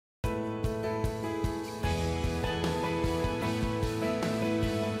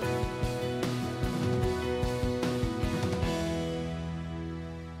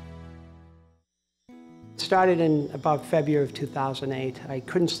started in about February of 2008. I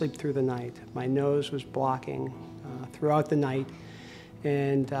couldn't sleep through the night. My nose was blocking throughout the night,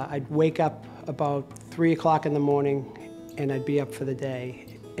 and I'd wake up about 3 o'clock in the morning and I'd be up for the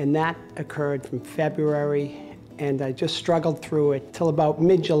day. And that occurred from February, and I just struggled through it till about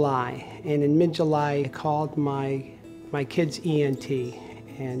mid-July. And in mid-July, I called my kid's ENT,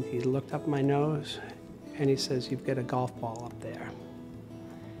 and he looked up my nose and he says, "You've got a golf ball up there."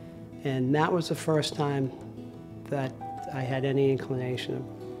 And that was the first time that I had any inclination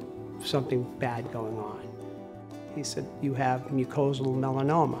of something bad going on. He said, "You have mucosal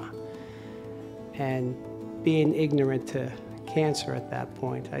melanoma." And being ignorant to cancer at that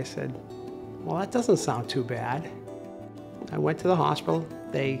point, I said, "Well, that doesn't sound too bad." I went to the hospital,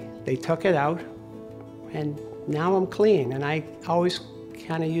 they took it out, and now I'm clean. And I always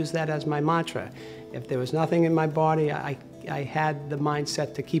kind of use that as my mantra. If there was nothing in my body, I had the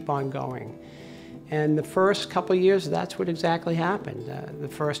mindset to keep on going. And the first couple of years, that's what exactly happened. The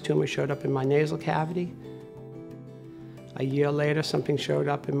first tumor showed up in my nasal cavity. A year later, something showed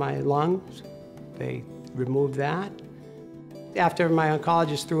up in my lungs. They removed that. After my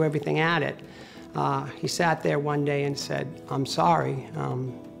oncologist threw everything at it, he sat there one day and said, "I'm sorry,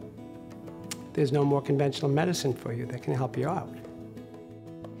 there's no more conventional medicine for you that can help you out."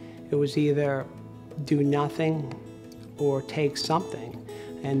 It was either do nothing or take something,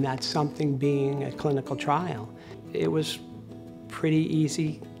 and that something being a clinical trial. It was pretty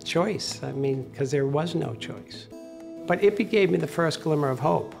easy choice, I mean, because there was no choice. But IPI gave me the first glimmer of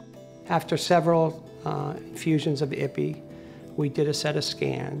hope. After several infusions of IPI, we did a set of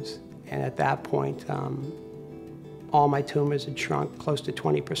scans, and at that point, all my tumors had shrunk close to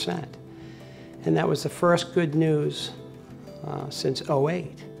 20%. And that was the first good news since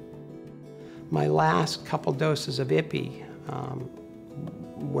 '08. My last couple doses of IPI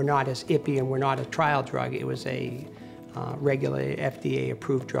were not as IPI and were not a trial drug. It was a regular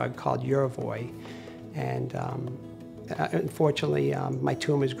FDA-approved drug called Yervoy. And unfortunately, my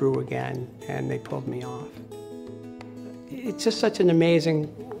tumors grew again and they pulled me off. It's just such an amazing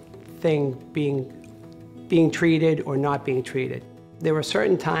thing being treated or not being treated. There were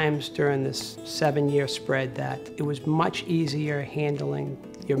certain times during this 7-year spread that it was much easier handling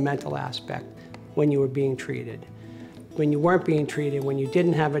your mental aspect when you were being treated. When you weren't being treated, when you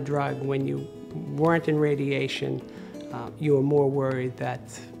didn't have a drug, when you weren't in radiation, you were more worried that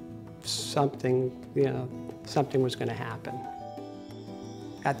something was going to happen.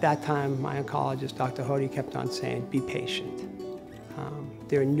 At that time, my oncologist, Dr. Hody, kept on saying, "Be patient.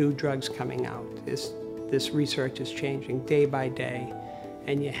 There are new drugs coming out. This research is changing day by day,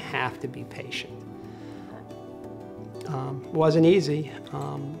 and you have to be patient." It wasn't easy.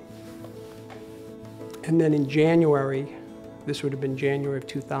 And then in January, this would have been January of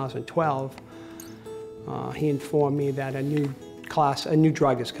 2012, he informed me that a new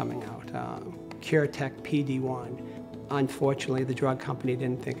drug is coming out, CureTech PD-1. Unfortunately, the drug company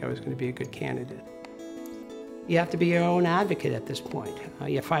didn't think I was going to be a good candidate. You have to be your own advocate at this point.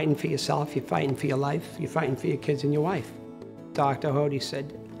 You're fighting for yourself, you're fighting for your life, you're fighting for your kids and your wife. Dr. Hody said,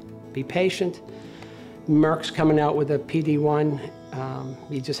 "Be patient. Merck's coming out with a PD-1.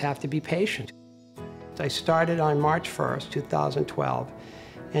 You just have to be patient." I started on March 1st, 2012,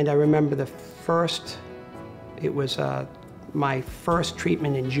 and I remember it was my first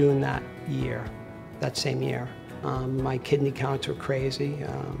treatment in June that same year. My kidney counts were crazy,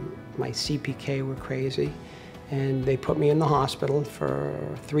 my CPK were crazy, and they put me in the hospital for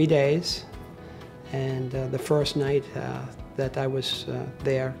 3 days. And the first night that I was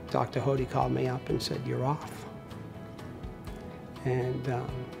there, Dr. Hody called me up and said, "You're off." And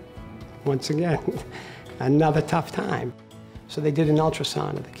once again, another tough time. So they did an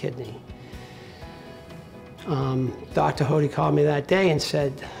ultrasound of the kidney. Dr. Hody called me that day and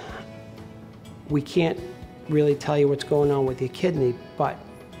said, "We can't really tell you what's going on with your kidney, but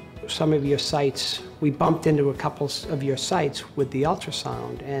some of your sites, we bumped into a couple of your sites with the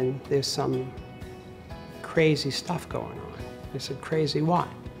ultrasound, and there's some crazy stuff going on." I said, "Crazy what?"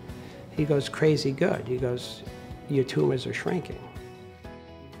 He goes, "Crazy good." He goes, "Your tumors are shrinking."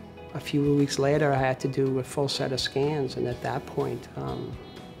 A few weeks later, I had to do a full set of scans, and at that point,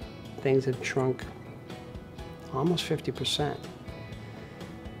 things had shrunk almost 50%.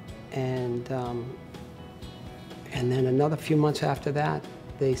 And then another few months after that,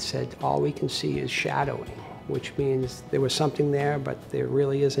 they said, "All we can see is shadowing," which means there was something there, but there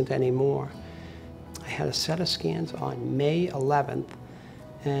really isn't anymore. I had a set of scans on May 11th,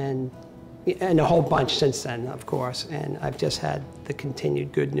 and a whole bunch since then, of course, and I've just had the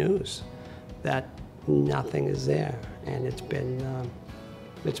continued good news that nothing is there, and it's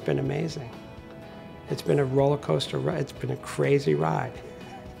been amazing. It's been a roller coaster ride. It's been a crazy ride.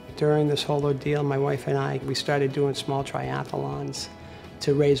 During this whole ordeal, my wife and I, we started doing small triathlons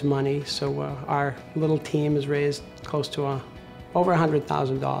to raise money. So our little team has raised close to over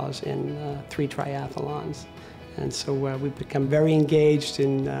 $100,000 in 3 triathlons. And so we've become very engaged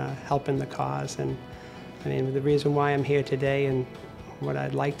in helping the cause. And I mean, the reason why I'm here today and what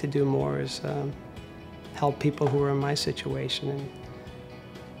I'd like to do more is help people who are in my situation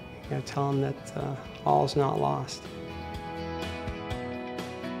and tell them that all's not lost.